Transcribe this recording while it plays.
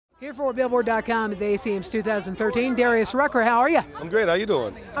Here for Billboard.com at the ACM's 2013. Darius Rucker, how are you? I'm great. How you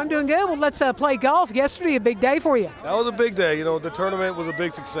doing? I'm doing good. Well, let's play golf. Yesterday, a big day for you. That was a big day. You know, the tournament was a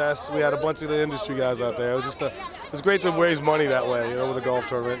big success. We had a bunch of the industry guys out there. It was great to raise money that way, you know, with a golf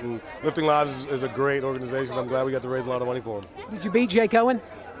tournament. And Lifting Lives is a great organization. I'm glad we got to raise a lot of money for them. Did you beat Jake Owen?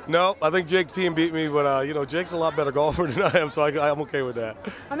 No, I think Jake's team beat me, but you know, Jake's a lot better golfer than I am, so I'm okay with that.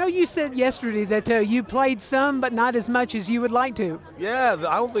 I know you said yesterday that you played some, but not as much as you would like to. Yeah,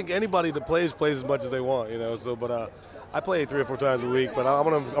 I don't think anybody that plays as much as they want, you know. So, but I play 3 or 4 times a week, but I'm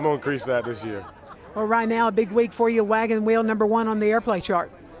gonna increase that this year. Well, right now, a big week for you, wagon wheel #1 on the airplay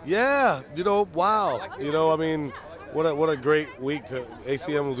chart. Yeah, you know, wow. You know, I mean, what a great week to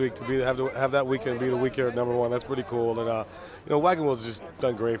ACM week to have that weekend be the weekend at #1. That's pretty cool. And you know, wagon wheel's just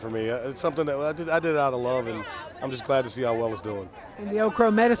done great for me. It's something that I did out of love, and I'm just glad to see how well it's doing. And the Oak Crow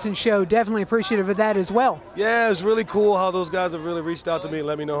Medicine Show, definitely appreciative of that as well. Yeah, it's really cool how those guys have really reached out to me and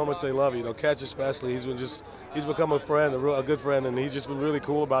let me know how much they love it. You know, Catch especially, he's become a friend, a good friend, and he's just been really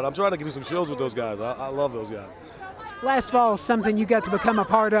cool about it. I'm trying to do some shows with those guys. I love those guys. Last fall, something you got to become a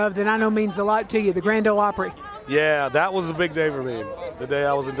part of that I know means a lot to you, the Grand Ole Opry. Yeah, that was a big day for me. The day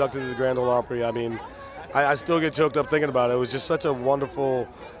I was inducted to the Grand Ole Opry. I mean, I still get choked up thinking about it. It was just such a wonderful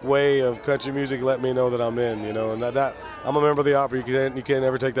way of country music letting me know that I'm in, you know, and that I'm a member of the Opry. You can't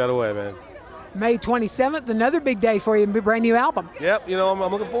ever take that away, man. May 27th, another big day for you, a brand new album. Yep, you know,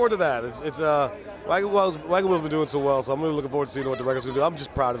 I'm looking forward to that. Wagon Wheel's been doing so well, so I'm really looking forward to seeing what the record's going to do. I'm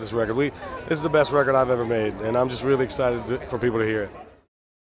just proud of this record. This is the best record I've ever made, and I'm just really excited for people to hear it.